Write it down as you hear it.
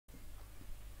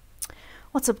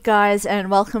What's up guys, and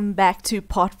welcome back to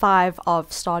part 5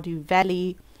 of Stardew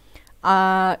Valley.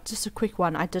 Just a quick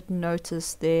one. I did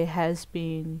notice there has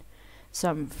been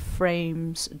some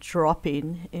frames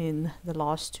dropping in the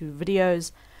last two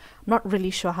videos. I'm not really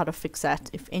sure how to fix that.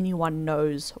 If anyone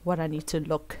knows what I need to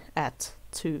look at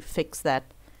to fix that,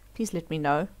 please let me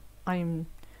know. I'm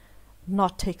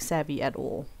not tech savvy at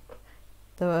all.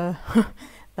 The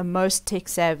the most tech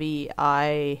savvy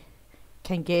I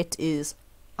can get is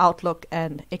Outlook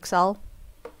and Excel,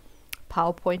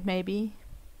 PowerPoint maybe,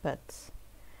 but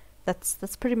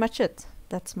that's pretty much it.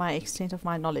 That's my extent of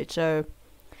my knowledge, so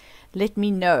let me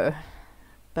know.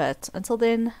 But until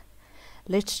then,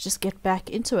 let's just get back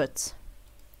into it.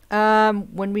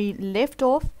 When we left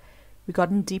off, we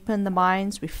gotten deeper in the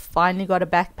mines. We finally got a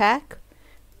backpack.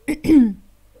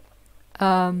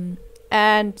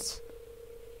 And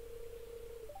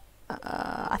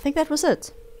I think that was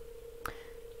it.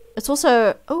 It's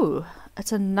also, oh,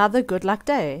 it's another good luck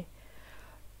day.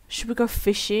 Should we go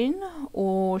fishing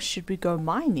or should we go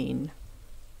mining?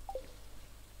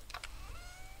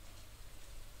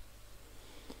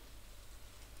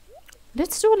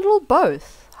 Let's do a little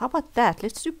both. How about that?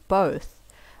 Let's do both.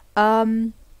 With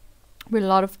a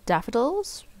lot of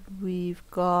daffodils. We've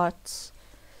got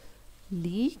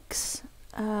leeks,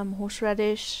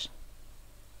 horseradish.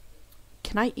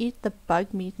 Can I eat the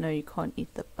bug meat? No, you can't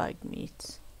eat the bug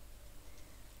meat.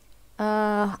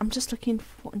 I'm just looking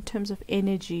for, in terms of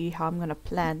energy, how I'm going to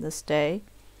plan this day.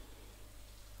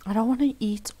 I don't want to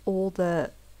eat all the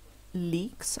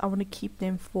leeks. I want to keep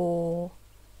them for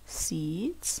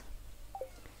seeds.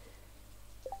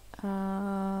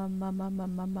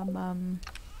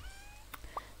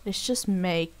 Let's just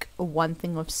make one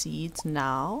thing of seeds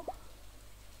now.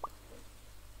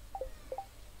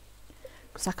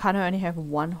 Because I kind of only have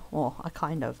one, or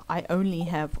I only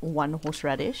have one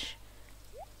horseradish.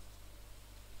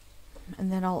 And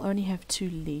then I'll only have 2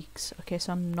 leeks. Okay,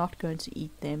 so I'm not going to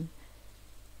eat them.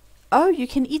 Oh, you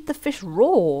can eat the fish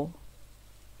raw.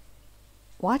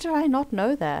 Why did I not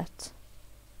know that?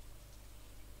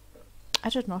 I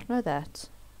did not know that.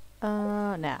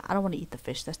 Nah, I don't want to eat the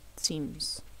fish. That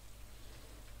seems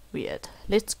weird.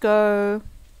 Let's go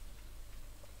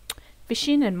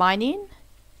fishing and mining.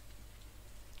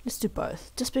 Let's do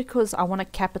both. Just because I want to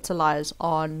capitalize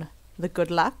on the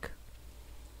good luck.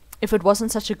 If it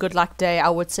wasn't such a good luck day, I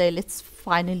would say let's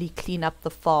finally clean up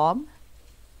the farm.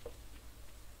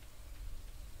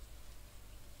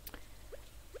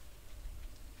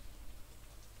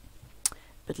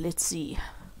 But let's see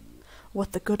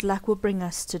what the good luck will bring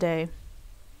us today.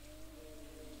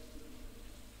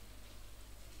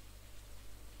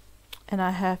 And I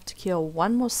have to kill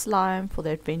one more slime for the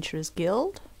Adventurers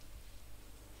Guild,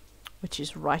 which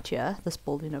is right here, this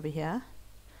building over here.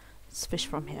 Let's fish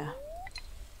from here.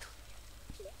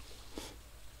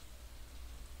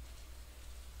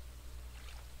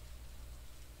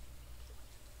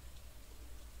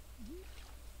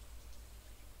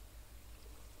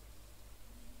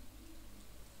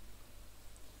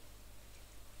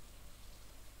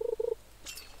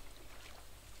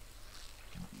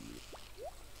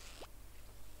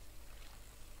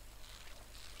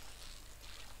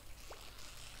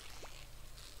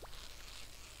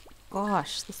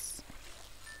 Gosh, this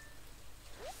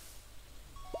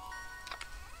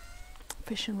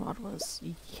fishing rod was...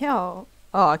 Yeah.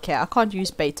 Oh, okay, I can't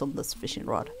use bait on this fishing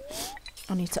rod.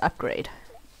 I need to upgrade.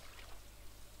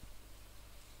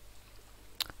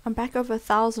 I'm back over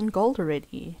 1,000 gold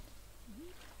already.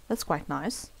 That's quite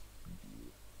nice.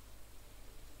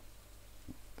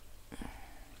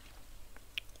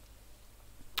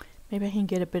 Maybe I can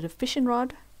get a bit of fishing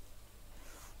rod.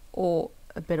 Or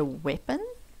a better weapon.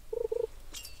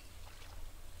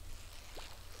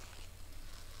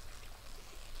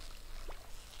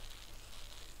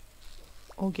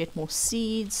 Or get more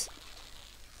seeds.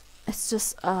 It's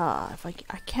just if I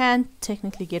can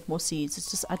technically get more seeds,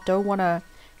 it's just I don't want to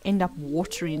end up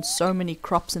watering so many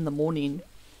crops in the morning.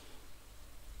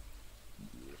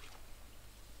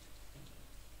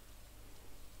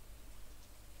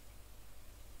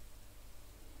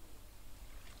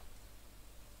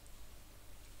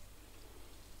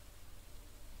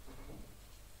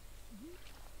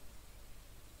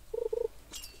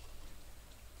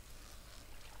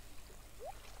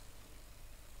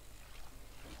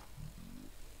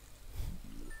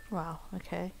 Wow,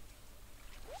 okay.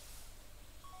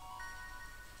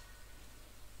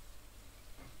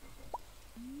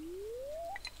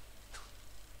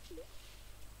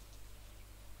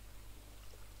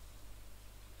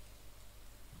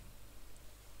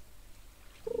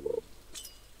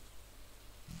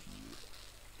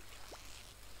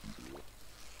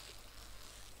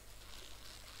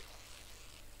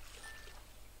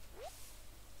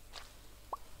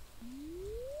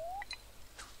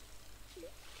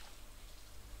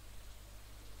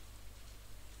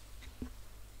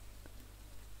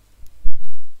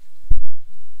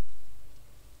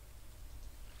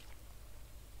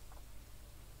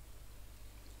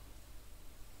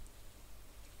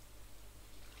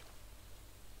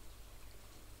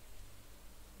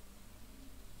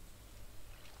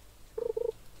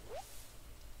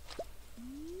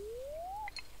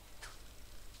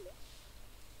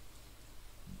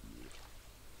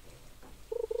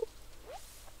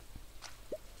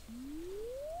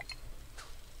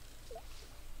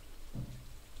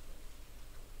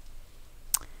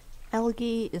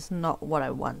 Algae is not what I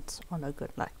want on a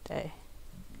good luck day.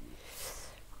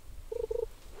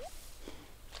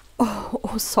 Oh,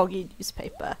 or soggy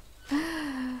newspaper.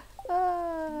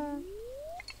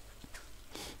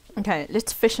 Okay,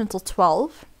 let's fish until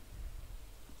 12.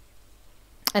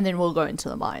 And then we'll go into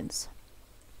the mines.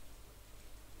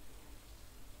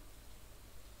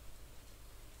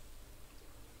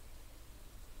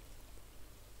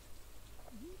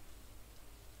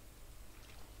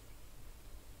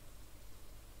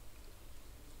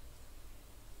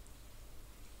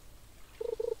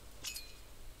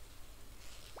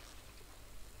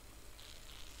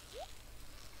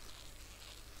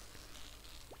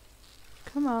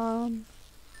 Come on.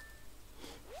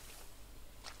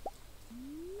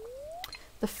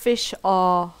 The fish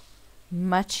are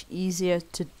much easier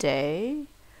today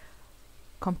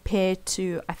compared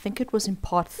to, I think it was in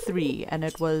part 3 and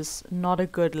it was not a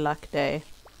good luck day.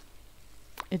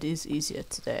 It is easier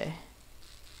today.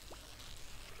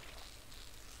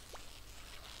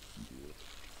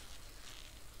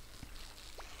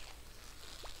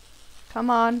 Come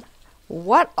on.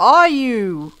 What are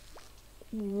you?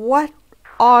 What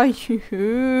are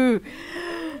you?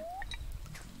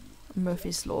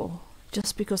 Murphy's Law.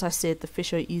 Just because I said the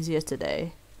fish are easier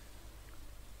today.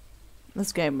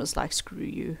 This game was like, screw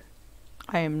you.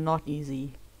 I am not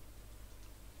easy.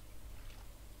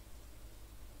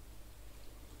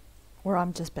 Or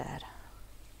I'm just bad.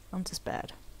 I'm just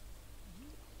bad.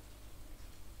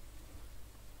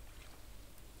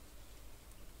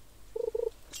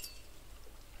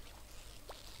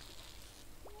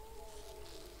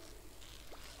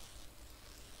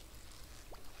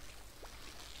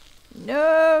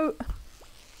 No!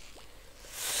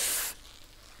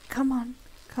 Come on,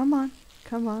 come on,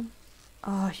 come on.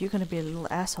 Oh, you're gonna be a little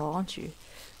asshole, aren't you?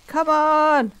 Come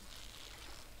on!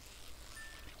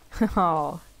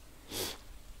 Oh,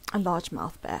 a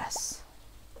largemouth bass.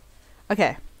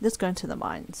 Okay, let's go into the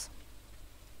mines.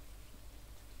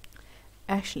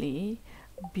 Actually,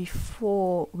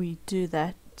 before we do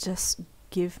that, just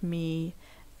give me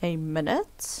a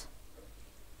minute.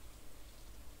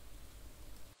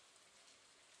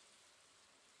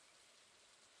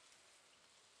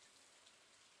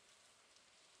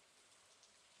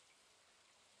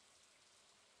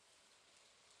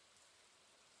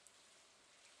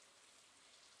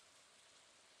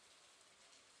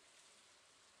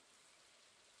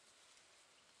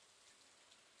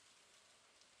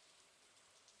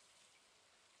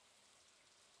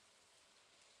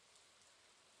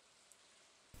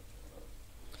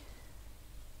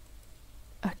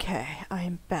 Okay, I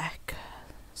am back.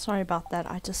 Sorry about that,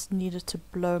 I just needed to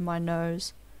blow my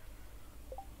nose.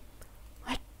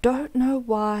 I don't know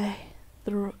why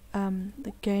the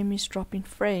game is dropping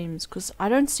frames, because I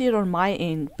don't see it on my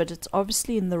end, but it's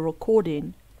obviously in the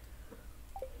recording.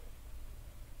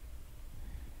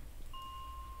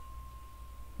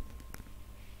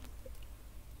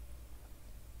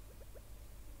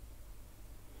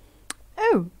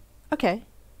 Oh, okay.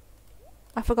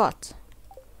 I forgot.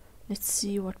 Let's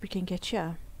see what we can get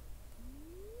here.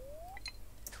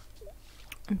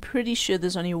 I'm pretty sure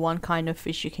there's only one kind of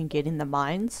fish you can get in the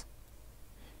mines.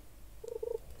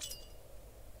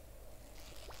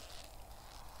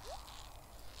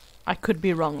 I could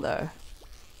be wrong though.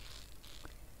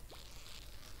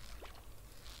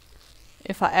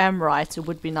 If I am right, it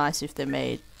would be nice if they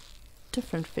made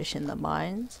different fish in the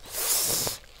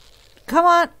mines. Come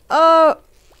on! Oh!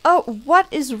 Oh, what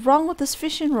is wrong with this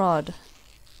fishing rod?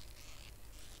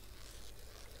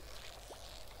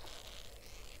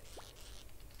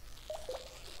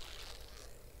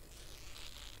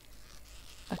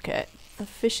 Okay, the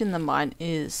fish in the mine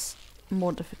is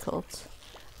more difficult.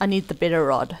 I need the better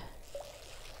rod.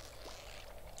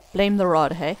 Blame the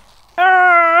rod, hey?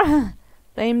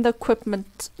 Blame the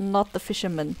equipment, not the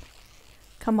fisherman.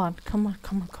 Come on, come on,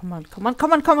 come on, come on, come on,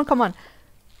 come on, come on, come on.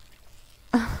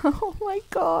 Oh my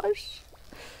gosh.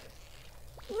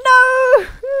 No!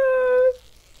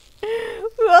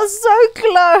 We are so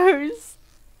close.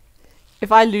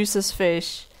 If I lose this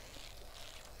fish.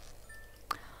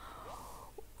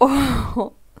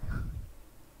 Oh.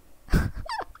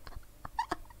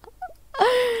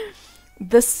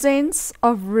 The sense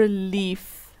of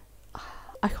relief.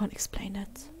 I can't explain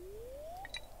it.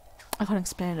 I can't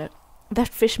explain it. That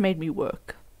fish made me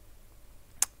work.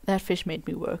 That fish made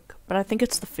me work. But I think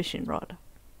it's the fishing rod.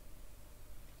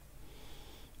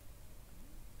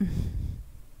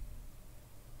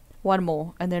 One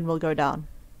more and then we'll go down.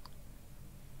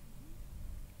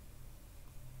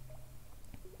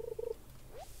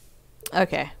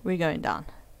 Okay, we're going down.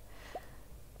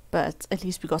 But at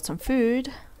least we got some food.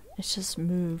 Let's just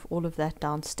move all of that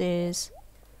downstairs.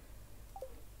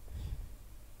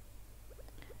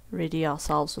 Ready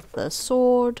ourselves with the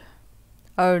sword.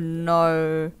 Oh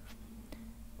no.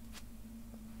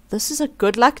 This is a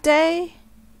good luck day?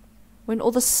 When all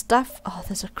the stuff... Oh,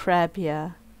 there's a crab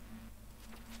here.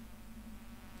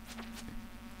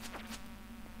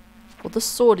 Well, this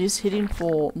sword is hitting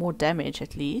for more damage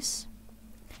at least.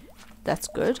 That's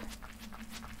good.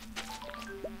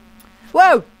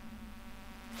 Whoa!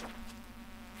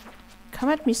 Come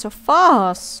at me so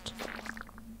fast!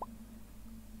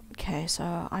 Okay,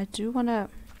 so I do want to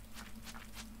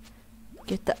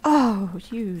get the... Oh,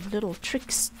 you little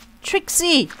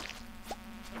Trixie!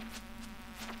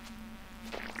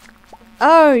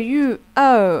 Oh, you...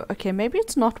 Oh, okay, maybe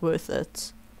it's not worth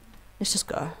it. Let's just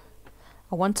go.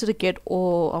 I wanted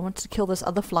to kill those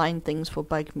other flying things for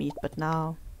bug meat, but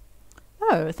now...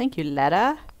 Oh, thank you,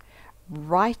 ladder.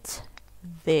 Right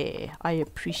there. I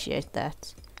appreciate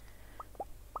that.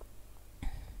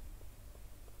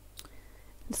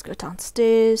 Let's go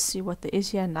downstairs, see what there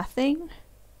is here. Nothing.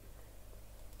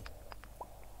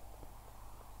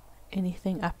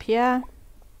 Anything up here?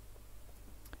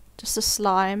 Just a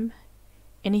slime.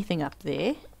 Anything up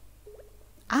there?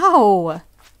 Ow!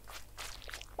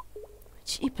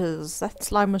 Jeepers, that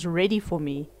slime was ready for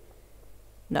me.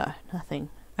 No, nothing.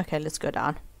 Okay, let's go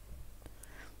down.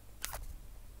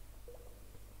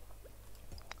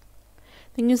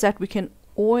 Thing is that we can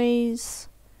always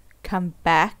come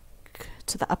back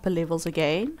to the upper levels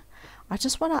again. I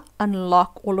just want to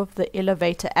unlock all of the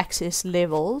elevator access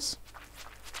levels.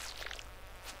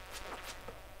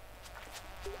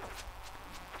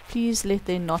 Please let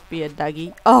there not be a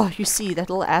Dougie. Oh, you see, that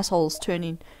little asshole's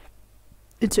turning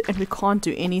into... And we can't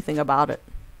do anything about it.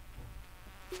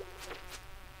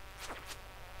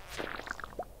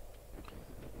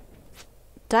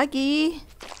 Dougie!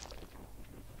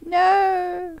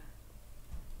 No!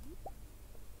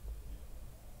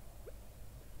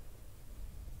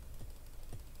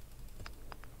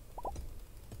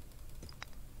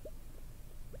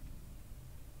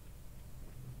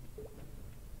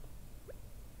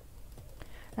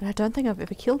 And I don't think I've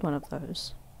ever killed one of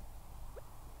those.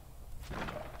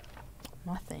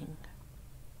 Nothing.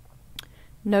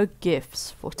 No gifts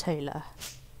for Taylor.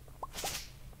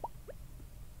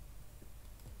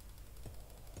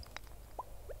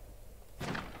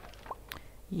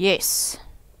 Yes.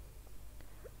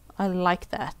 I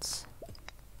like that.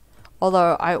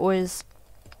 Although I always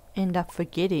end up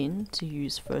forgetting to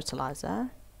use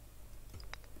fertilizer.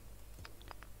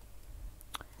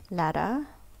 Ladder.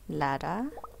 Ladder.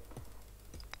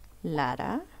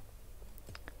 Ladder.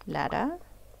 Ladder.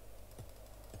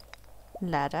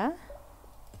 Ladder.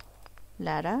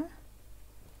 Ladder.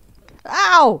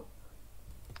 Ow!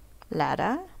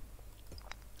 Ladder.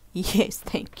 Yes,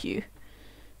 thank you.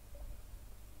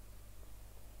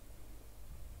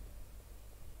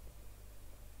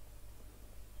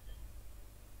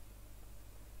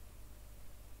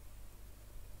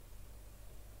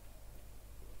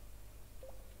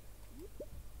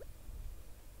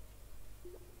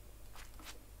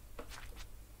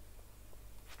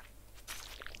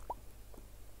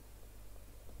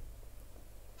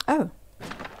 Oh.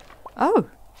 Oh.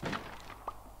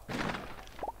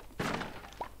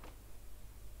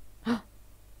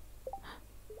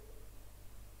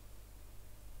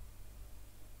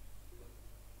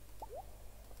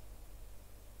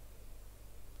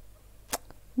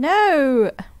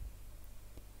 No.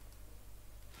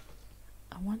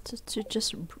 I wanted to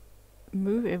just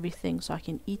move everything so I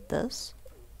can eat this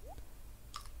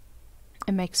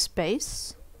and make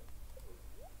space.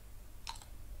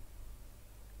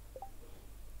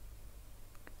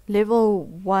 Level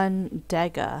 1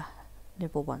 dagger,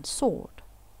 level 1 sword.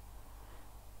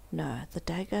 No, the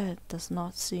dagger does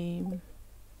not seem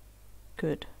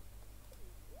good.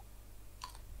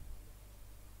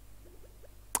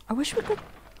 I wish we could...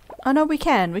 Oh no, we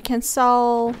can. We can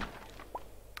sell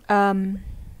the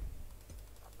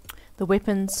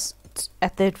weapons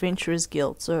at the Adventurers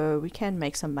Guild, so we can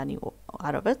make some money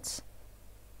out of it.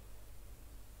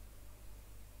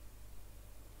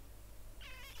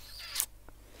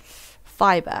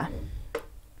 Fiber.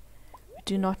 We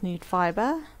do not need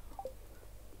fiber.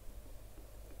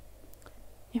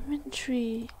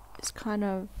 Inventory is kind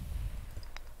of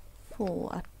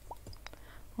full,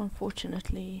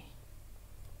 unfortunately.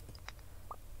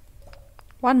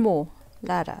 One more.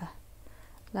 Ladder.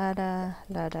 Ladder,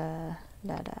 ladder,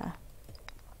 ladder.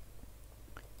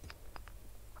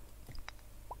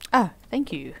 Oh,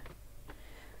 thank you.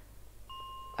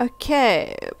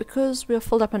 Okay, because we're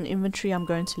filled up on inventory, I'm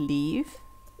going to leave.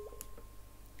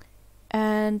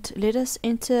 And and let us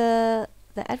enter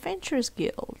the Adventurers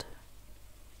Guild.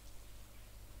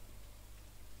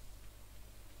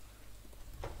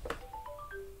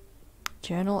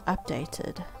 Journal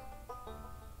updated.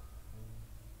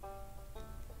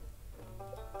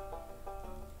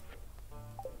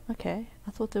 Okay,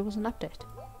 I thought there was an update.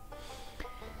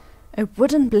 A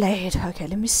wooden blade. Okay,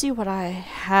 let me see what I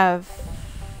have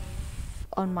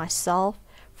on myself.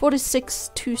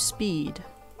 46 2 speed.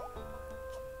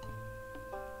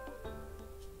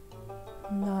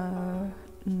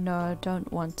 No,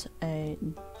 don't want a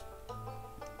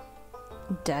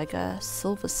dagger.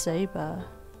 Silver saber.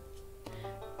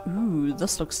 Ooh,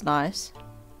 this looks nice.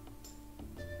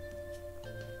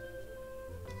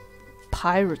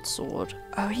 Pirate sword.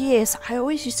 Oh yes, I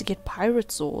always used to get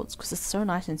pirate swords because it's so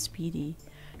nice and speedy.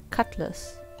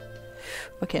 Cutlass.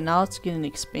 Okay, now it's getting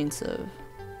expensive.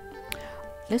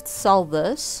 Let's sell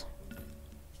this.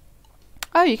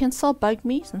 Oh, you can sell bug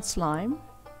meat and slime.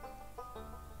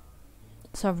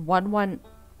 So I've won one.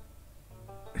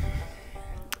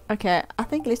 Okay, I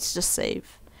think let's just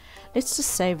save. Let's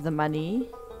just save the money.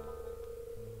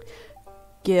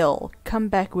 Gil, come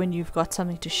back when you've got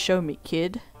something to show me,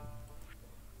 kid.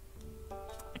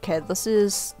 Okay, this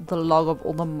is the log of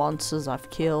all the monsters I've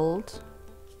killed.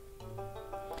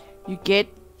 You get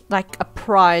like a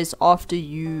prize after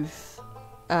you've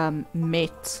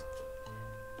met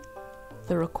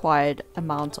the required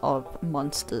amount of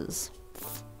monsters.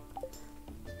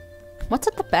 What's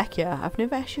at the back here? I've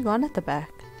never actually gone at the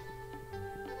back.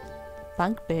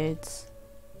 Bunk beds.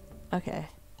 Okay,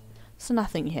 so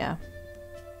nothing here.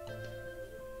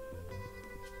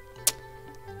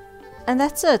 And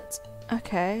that's it.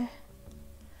 Okay.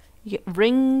 You get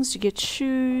rings, you get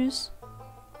shoes.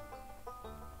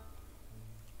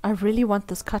 I really want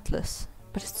this cutlass,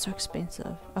 but it's so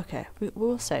expensive. Okay, we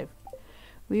will save.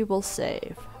 We will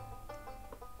save.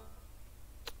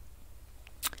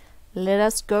 Let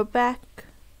us go back.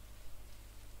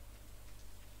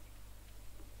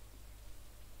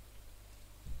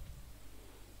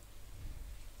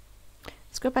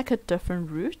 Let's go back a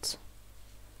different route.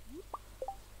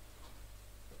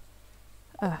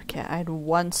 Okay, I had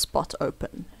one spot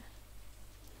open.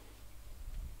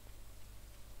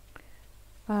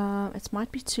 It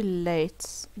might be too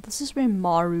late. This is where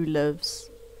Maru lives.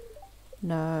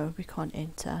 No, we can't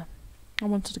enter. I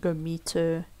wanted to go meet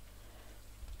her.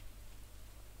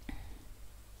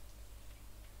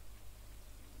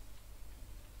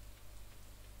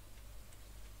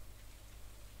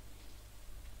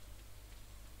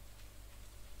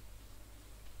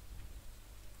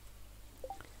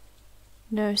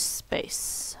 No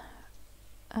space.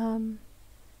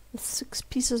 The 6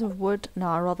 pieces of wood. No,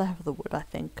 I'd rather have the wood, I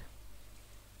think.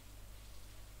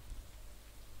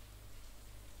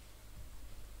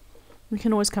 We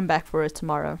can always come back for it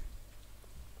tomorrow.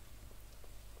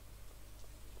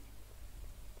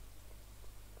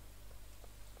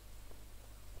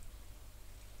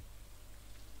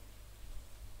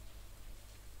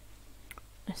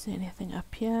 Is there anything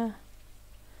up here?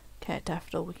 Okay,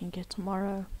 daffodil we can get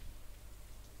tomorrow.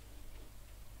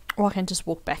 Or I can just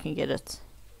walk back and get it.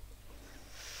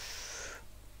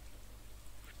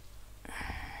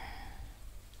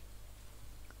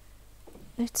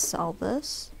 Let's sell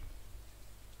this.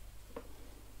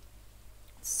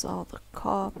 Sell the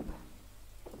carp.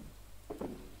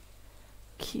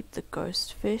 Keep the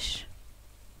ghost fish.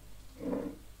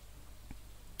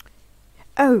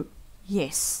 Oh,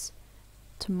 yes.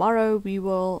 Tomorrow we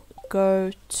will go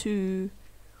to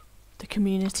the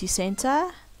community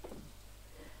center.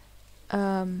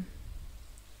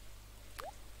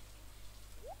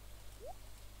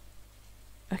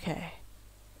 Okay.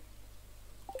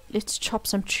 Let's chop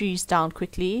some trees down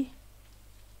quickly,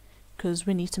 because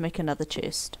we need to make another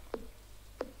chest.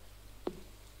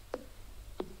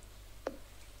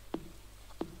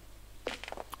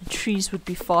 Trees would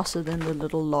be faster than the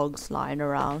little logs lying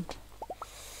around.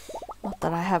 Not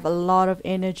that I have a lot of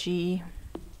energy.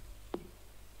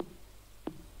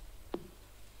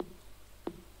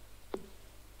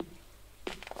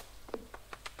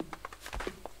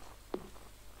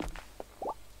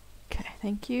 Okay,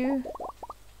 thank you.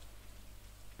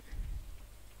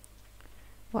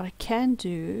 What I can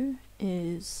do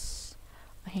is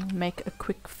I can make a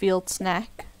quick field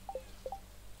snack.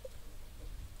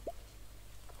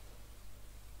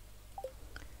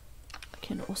 I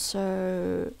can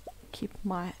also keep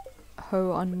my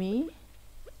hoe on me.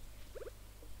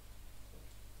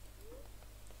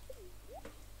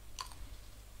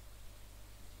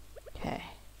 Okay.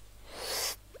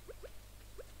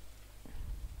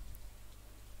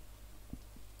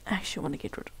 I actually want to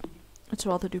get rid of. Let's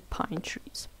rather do pine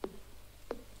trees.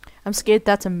 I'm scared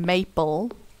that's a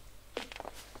maple.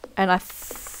 And I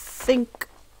think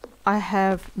I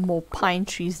have more pine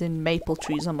trees than maple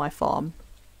trees on my farm.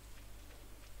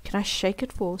 Can I shake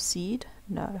it for seed?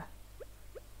 No.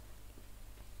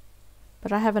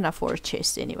 But I have enough for a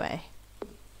chest anyway.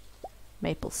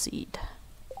 Maple seed.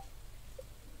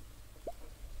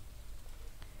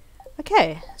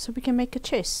 Okay, so we can make a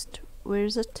chest. Where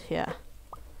is it? Here.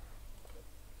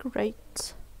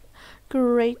 Great.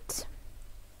 Great.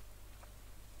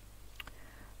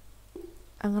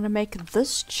 I'm gonna make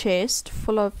this chest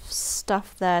full of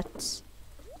stuff that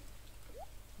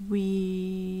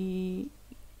we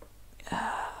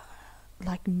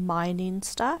like mining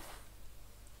stuff.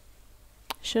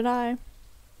 Should I?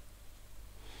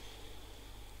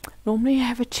 Normally I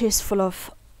have a chest full of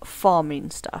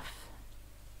farming stuff.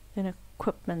 Then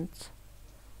equipment.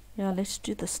 Yeah, let's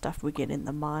do the stuff we get in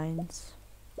the mines.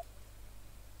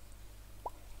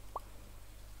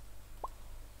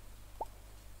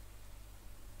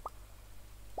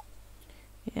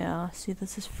 Yeah, see,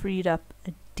 this has freed up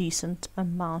a decent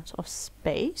amount of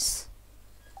space.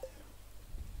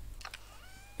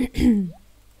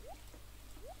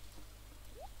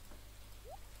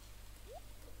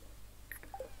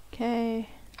 Okay.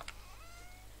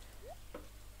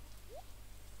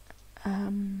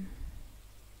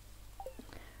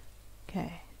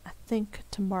 Okay, I think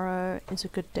tomorrow is a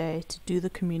good day to do the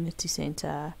community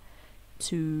center,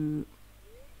 to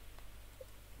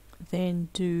then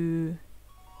to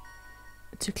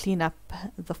clean up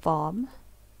the farm.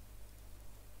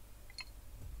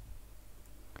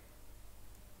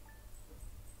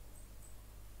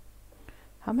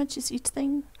 How much is each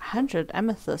thing? 100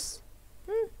 amethysts.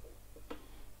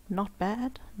 Not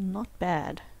bad, not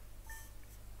bad.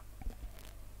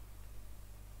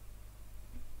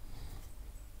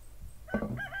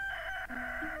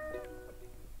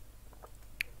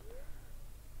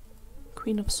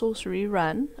 Queen of Sorcery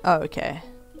run. Oh, okay.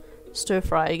 Stir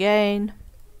fry again.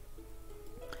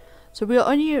 So we'll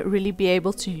only really be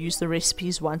able to use the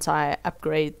recipes once I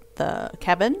upgrade the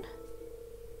cabin.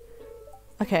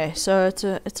 Okay, so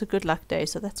it's a good luck day,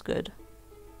 so that's good.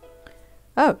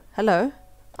 Oh, hello.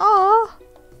 Ah,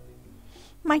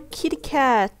 my kitty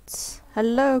cat.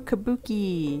 Hello,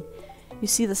 Kabuki. You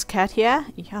see this cat here?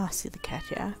 Yeah, I see the cat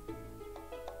here.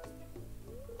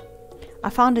 I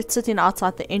found it sitting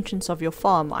outside the entrance of your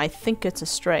farm. I think it's a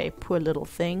stray. Poor little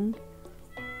thing.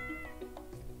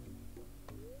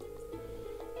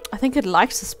 I think it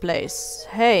likes this place.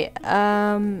 Hey,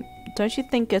 don't you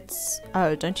think it's...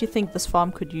 Oh, don't you think this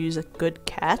farm could use a good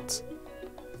cat?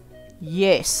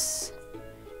 Yes.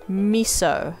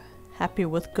 Miso. Happy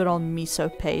with good old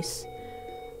Miso pace.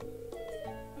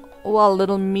 Well,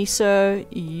 little Miso,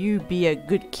 you be a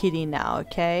good kitty now,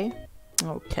 okay?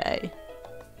 Okay.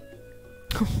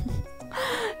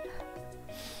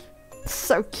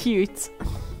 So cute.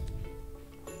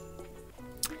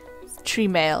 Tree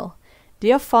mail.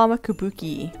 Dear Farmer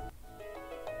Kabuki.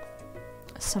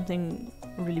 Something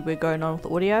really weird going on with the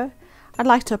audio. I'd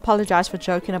like to apologize for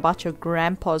joking about your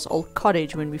grandpa's old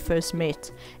cottage when we first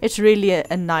met. It's really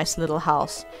a nice little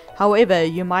house. However,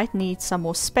 you might need some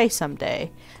more space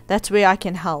someday. That's where I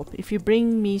can help. If you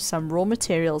bring me some raw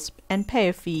materials and pay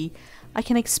a fee, I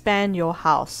can expand your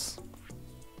house.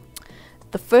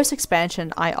 The first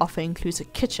expansion I offer includes a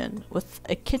kitchen. With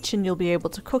a kitchen, you'll be able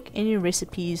to cook any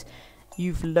recipes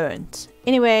you've learned.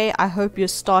 Anyway, I hope you're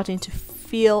starting to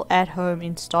feel at home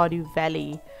in Stardew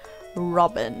Valley.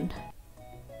 Robin.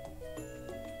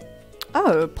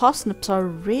 Oh, parsnips are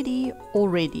ready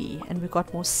already. And we've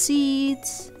got more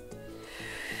seeds.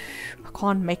 I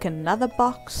can't make another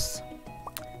box.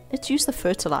 Let's use the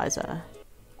fertilizer.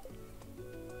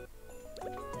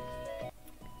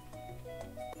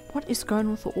 What is going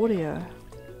on with the audio?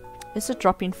 Is it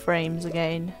dropping frames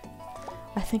again?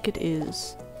 I think it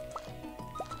is.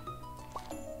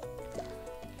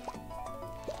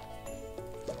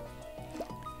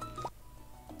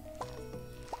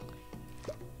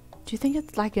 Do you think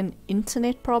it's like an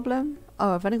internet problem?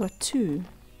 Oh, I've only got 2.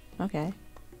 Okay.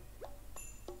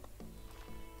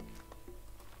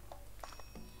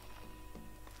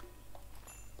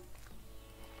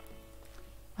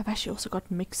 I've actually also got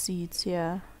mixed seeds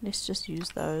here. Let's just use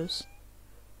those.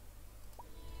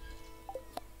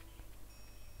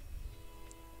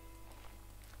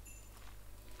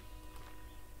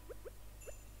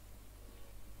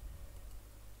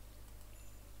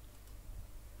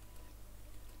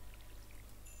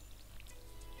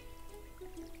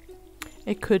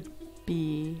 It could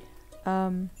be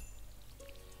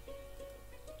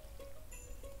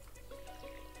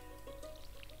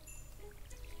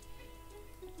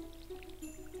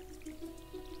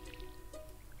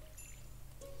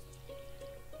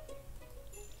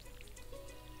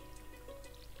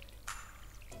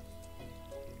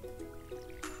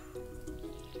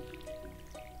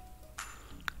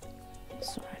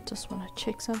just want to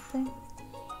check something.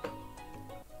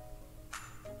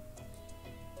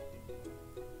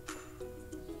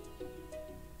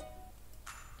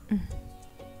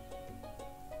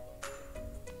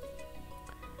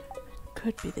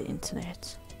 Could be the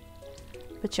internet.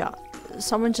 But yeah,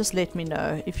 someone just let me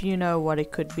know if you know what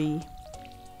it could be.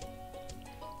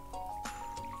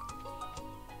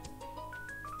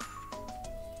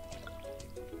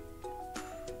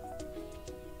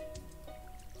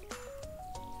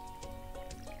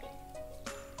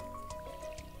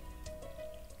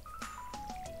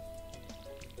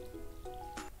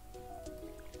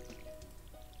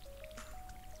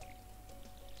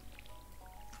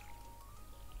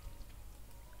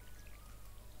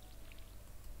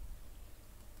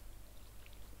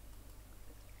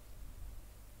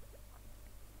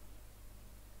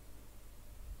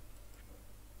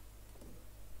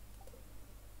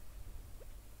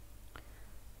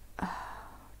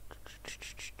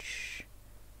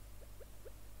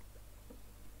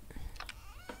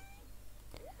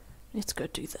 Let's go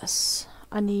do this.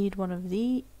 I need one of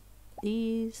these.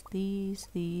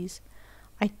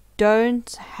 I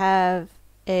don't have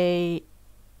a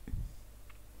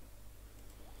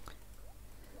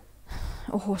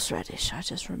horseradish. I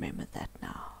just remembered that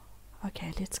now.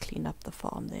 Okay, let's clean up the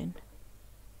farm then.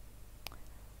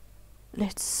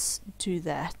 Let's do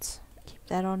that. Keep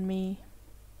that on me.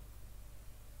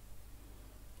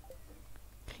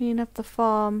 Clean up the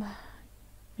farm.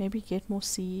 Maybe get more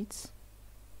seeds.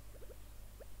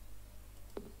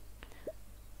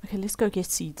 Okay, let's go get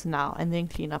seeds now and then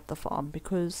clean up the farm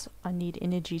because I need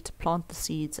energy to plant the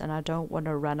seeds and I don't want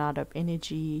to run out of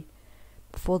energy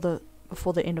before the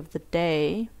end of the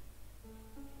day.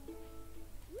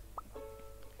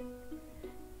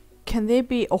 Can there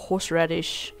be a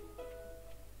horseradish?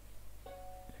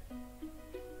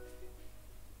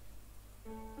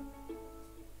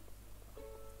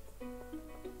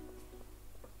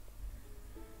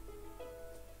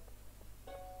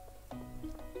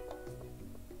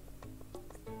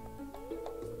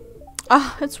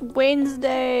 Ah, it's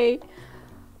Wednesday.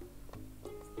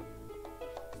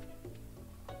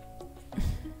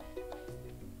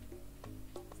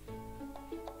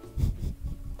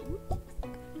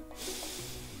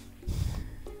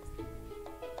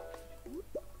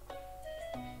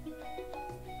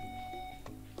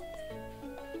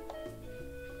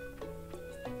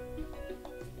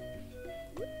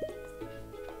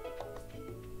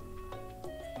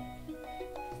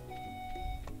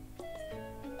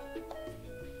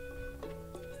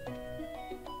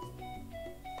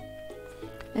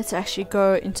 Let's actually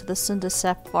go into the cinder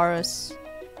sap forest.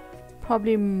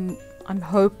 Probably, I'm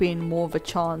hoping more of a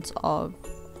chance of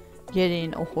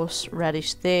getting a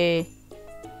horseradish there.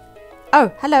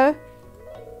 Oh, hello.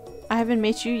 I haven't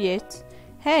met you yet.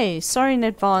 Hey, sorry in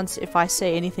advance if I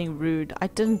say anything rude. I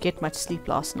didn't get much sleep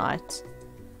last night.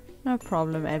 No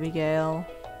problem, Abigail.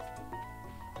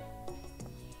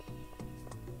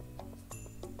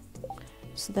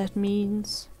 So that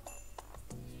means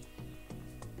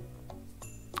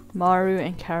Maru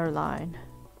and Caroline.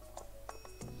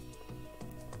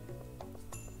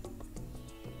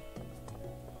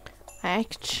 I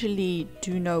actually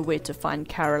do know where to find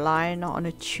Caroline on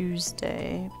a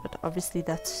Tuesday, but obviously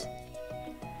that's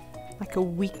like a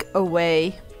week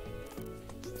away.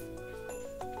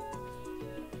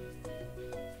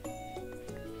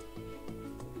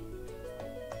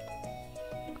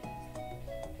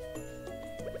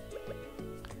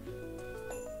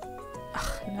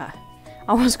 No.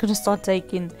 I was gonna start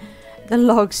taking the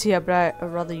logs here, but I'd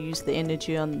rather use the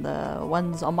energy on the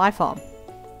ones on my farm.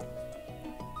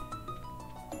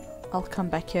 I'll come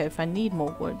back here if I need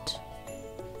more wood.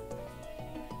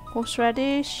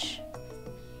 Horseradish.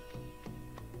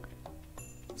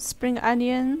 Spring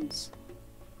onions.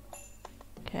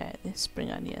 Okay, there's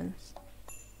spring onions.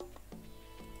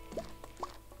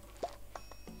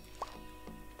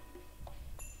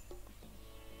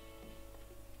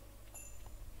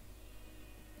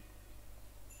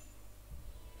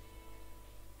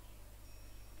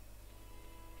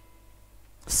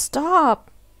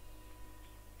 Stop!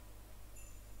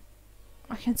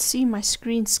 I can see my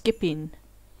screen skipping.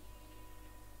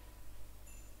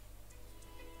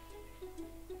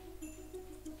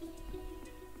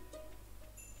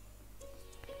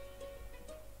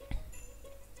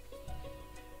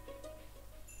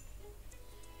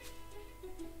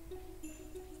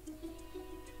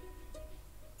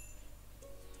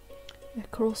 It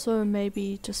could also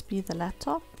maybe just be the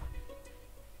laptop.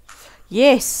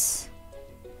 Yes!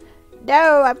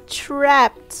 No, I'm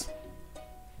trapped!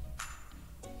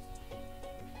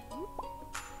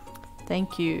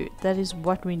 Thank you. That is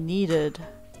what we needed.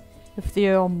 If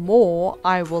there are more,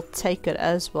 I will take it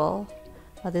as well.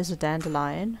 Oh, there's a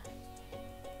dandelion.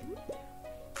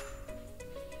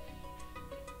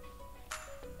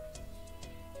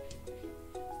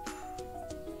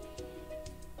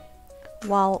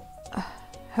 Well,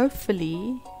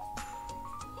 hopefully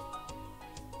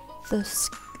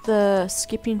the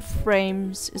skipping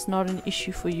frames is not an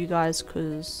issue for you guys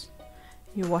because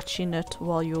you're watching it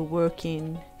while you're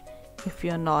working. If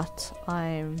you're not,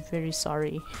 I'm very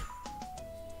sorry.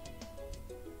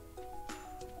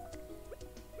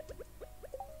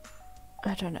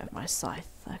 I don't have my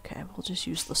scythe. Okay, we'll just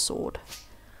use the sword.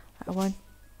 I won't.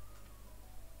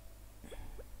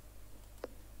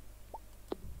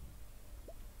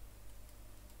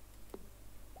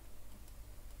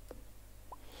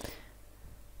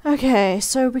 Okay,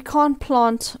 so we can't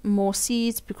plant more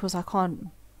seeds because I can't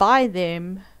buy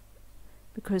them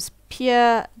because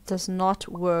Pier does not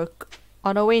work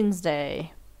on a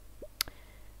Wednesday,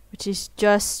 which is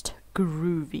just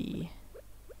groovy.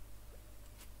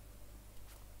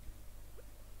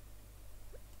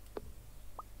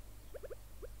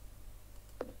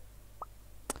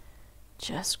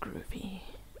 Just groovy.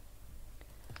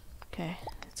 Okay,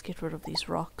 let's get rid of these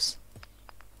rocks.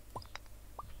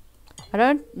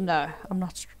 I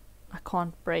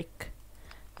can't break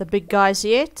the big guys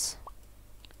yet.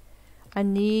 I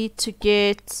need to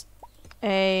get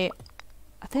I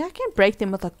think I can break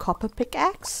them with a copper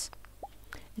pickaxe.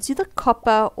 It's either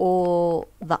copper or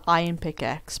the iron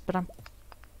pickaxe, but I'm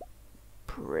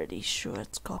pretty sure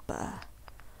it's copper.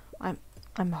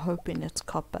 I'm hoping it's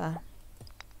copper.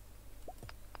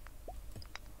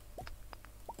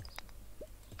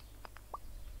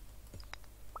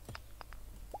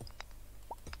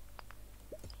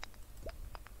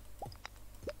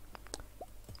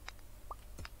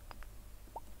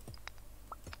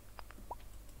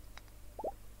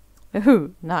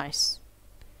 Ooh, nice.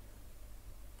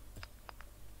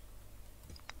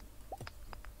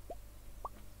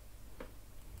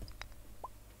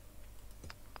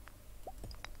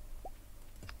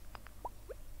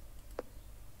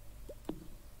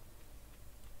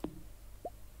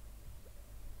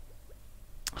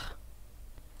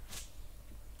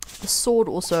 The sword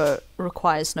also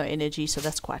requires no energy, so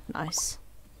that's quite nice.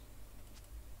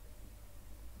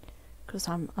 Because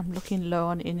I'm looking low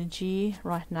on energy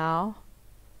right now.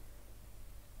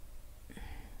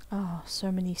 Oh,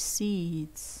 so many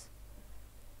seeds.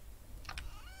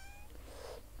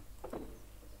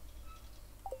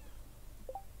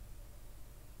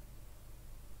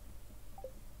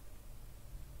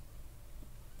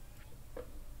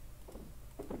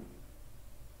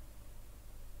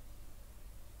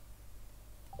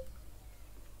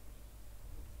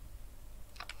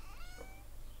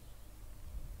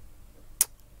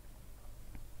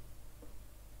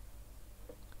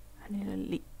 I need a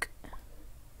leek.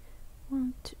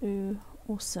 1, 2,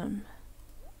 awesome.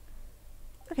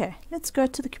 Okay, let's go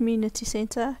to the community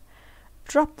center.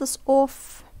 Drop this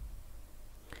off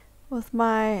with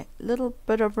my little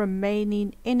bit of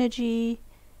remaining energy.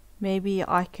 Maybe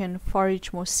I can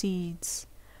forage more seeds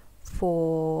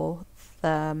for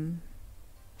the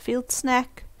field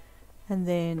snack, and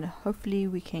then hopefully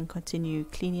we can continue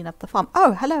cleaning up the farm.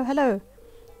 Oh, hello, hello.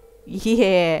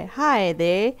 Yeah, hi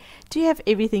there. Do you have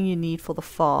everything you need for the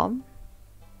farm?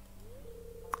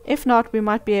 If not, we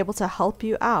might be able to help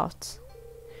you out.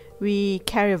 We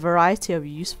carry a variety of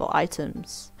useful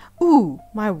items. Ooh,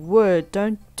 my word,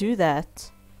 don't do that.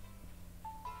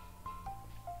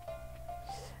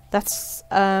 That's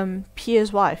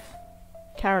Pierre's wife,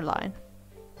 Caroline.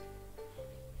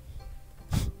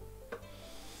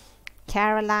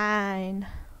 Caroline.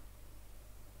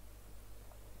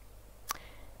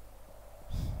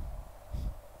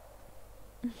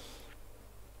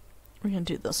 We're gonna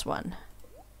do this one.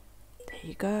 There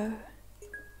you go.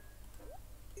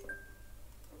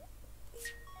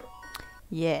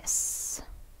 Yes.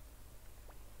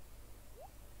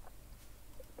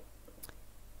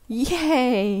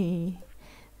 Yay!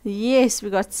 Yes, we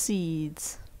got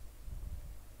seeds.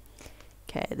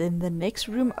 Okay, then the next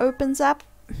room opens up.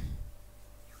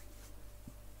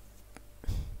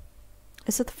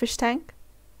 Is it the fish tank?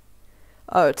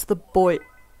 Oh, it's the boy.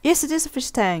 Yes, it is a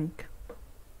fish tank.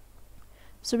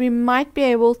 So we might be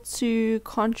able to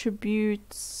contribute.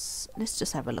 Let's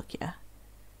just have a look here.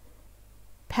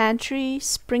 Pantry,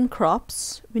 spring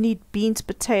crops. We need beans,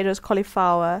 potatoes,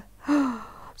 cauliflower.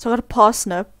 So I got a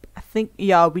parsnip. I think,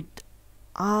 yeah,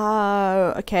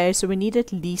 okay, so we need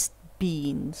at least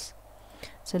beans.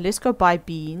 So let's go buy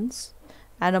beans.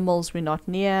 Animals, we're not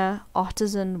near.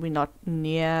 Artisan, we're not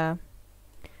near.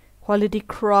 Quality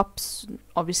crops,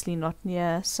 obviously not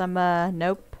near. Summer,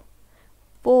 nope.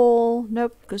 Fall.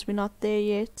 Nope, because we're not there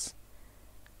yet.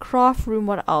 Craft room,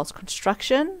 what else?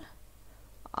 Construction.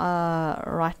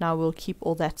 Right now we'll keep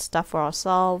all that stuff for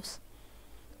ourselves.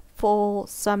 Fall,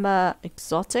 summer,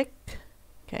 exotic.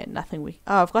 Okay, nothing we...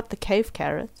 Oh, I've got the cave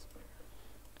carrots.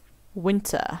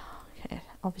 Winter. Okay,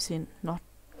 obviously not...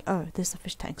 Oh, there's the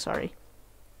fish tank, sorry.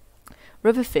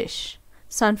 River fish.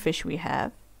 Sunfish we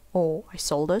have. Or I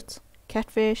sold it.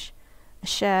 Catfish. A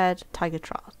shad. Tiger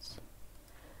trout.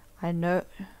 I know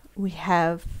we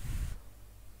have...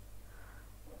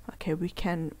 Okay, we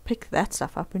can pick that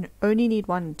stuff up. We only need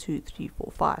 1, 2, 3,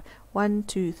 4, 5. 1,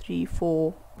 2, 3,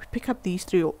 4. We pick up these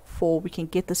 3 or 4. We can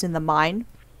get this in the mine.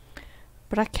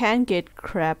 But I can get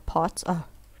crab pots. Oh.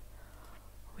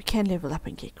 We can level up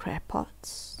and get crab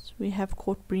pots. We have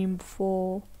caught bream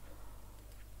before.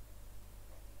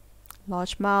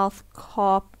 Largemouth,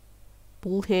 carp,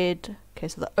 bullhead. Okay,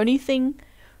 so the only thing...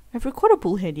 Have we caught a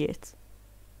bullhead yet?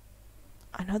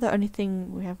 I know the only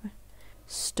thing we have...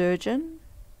 Sturgeon.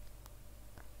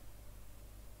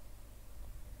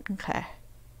 Okay.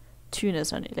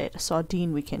 Tuna's only later.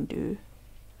 Sardine we can do.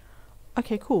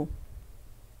 Okay, cool.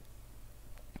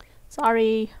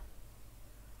 Sorry.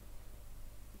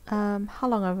 How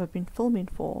long have I been filming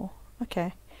for?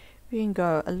 Okay. We can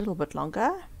go a little bit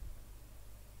longer.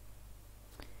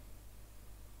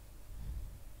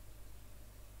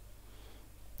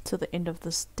 To the end of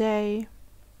this day.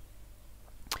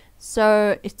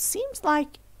 So it seems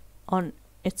like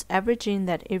it's averaging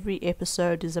that every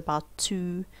episode is about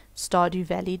 2 Stardew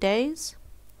Valley days.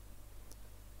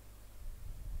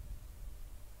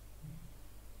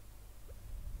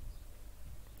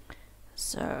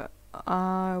 So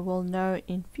I will know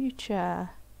in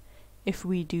future if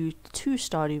we do 2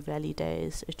 Stardew Valley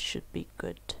days, it should be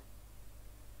good.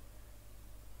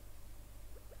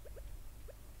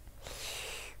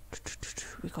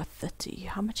 We got 30.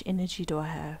 How much energy do I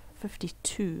have?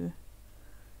 52.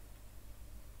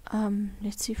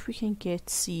 Let's see if we can get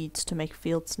seeds to make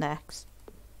field snacks.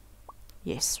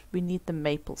 Yes, we need the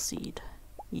maple seed.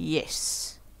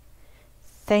 Yes.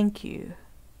 Thank you.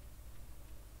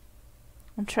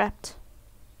 I'm trapped.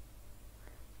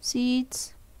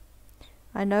 Seeds.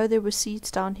 I know there were seeds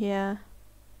down here.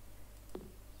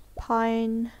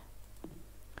 Pine.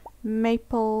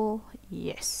 Maple.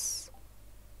 Yes.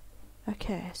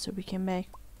 Okay, so we can make...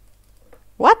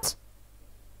 What?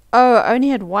 Oh, I only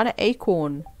had 1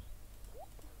 acorn.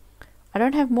 I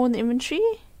don't have more in the inventory?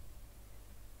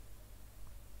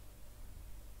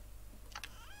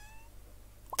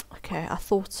 Okay, I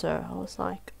thought so. I was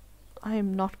like, I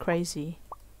am not crazy.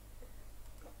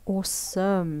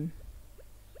 Awesome.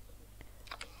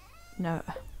 No.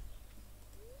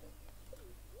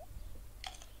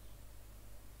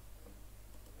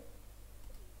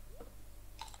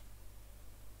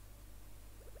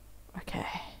 Okay.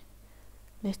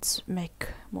 Let's make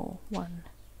more. 1,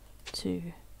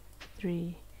 2,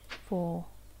 3, 4,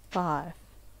 5.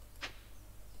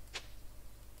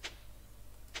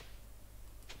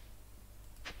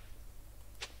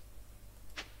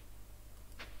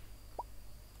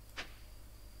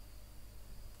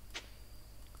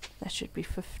 That should be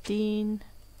 15.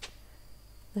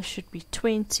 This should be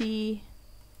 20.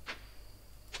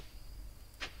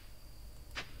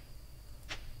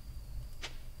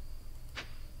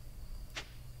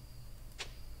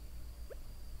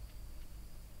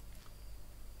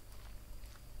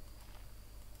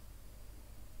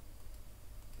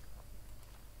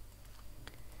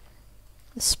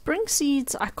 The spring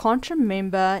seeds, I can't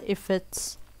remember if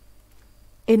it's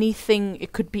anything,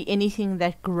 it could be anything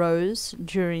that grows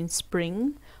during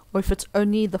spring, or if it's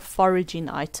only the foraging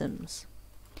items.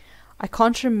 I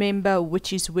can't remember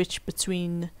which is which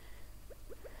between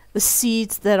the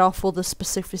seeds that are for the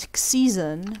specific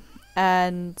season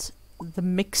and the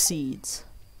mixed seeds.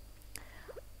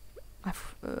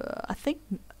 I think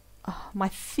my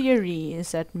theory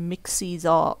is that mixed seeds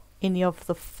are any of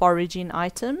the foraging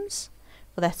items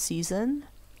for that season,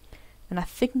 and I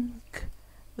think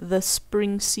the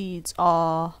spring seeds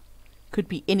could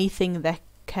be anything that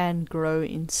can grow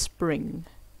in spring.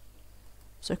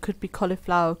 So it could be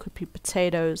cauliflower, could be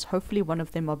potatoes, hopefully one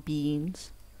of them are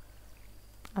beans.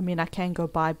 I mean, I can go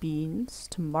buy beans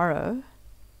tomorrow.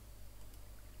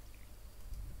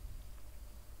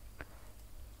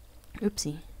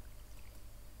 Oopsie.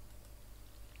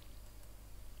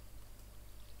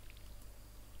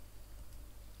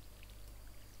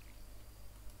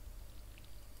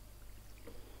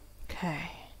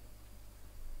 Okay.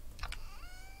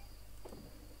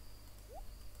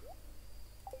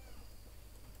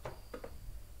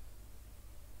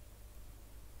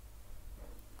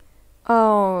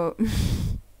 Oh,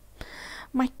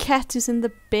 my cat cat is in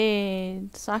the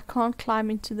bed, so I can't climb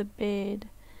into the bed.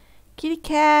 Kitty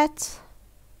cat.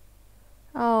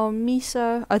 Oh,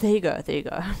 Miso. Oh, there you go. There you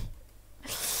go.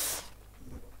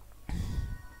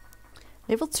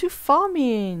 Level 2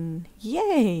 farming.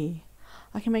 Yay.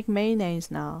 I can make mayonnaise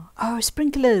now. Oh,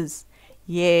 sprinklers.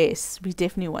 Yes, we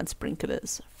definitely want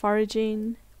sprinklers.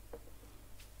 Foraging.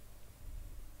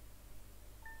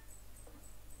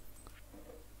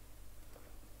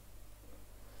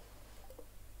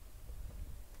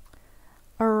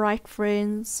 Alright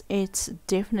friends, it's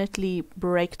definitely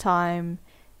break time.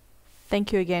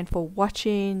 Thank you again for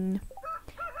watching,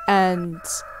 and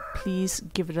please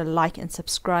give it a like and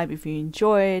subscribe if you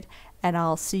enjoyed, and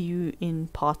I'll see you in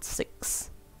part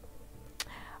 6.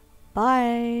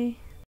 Bye.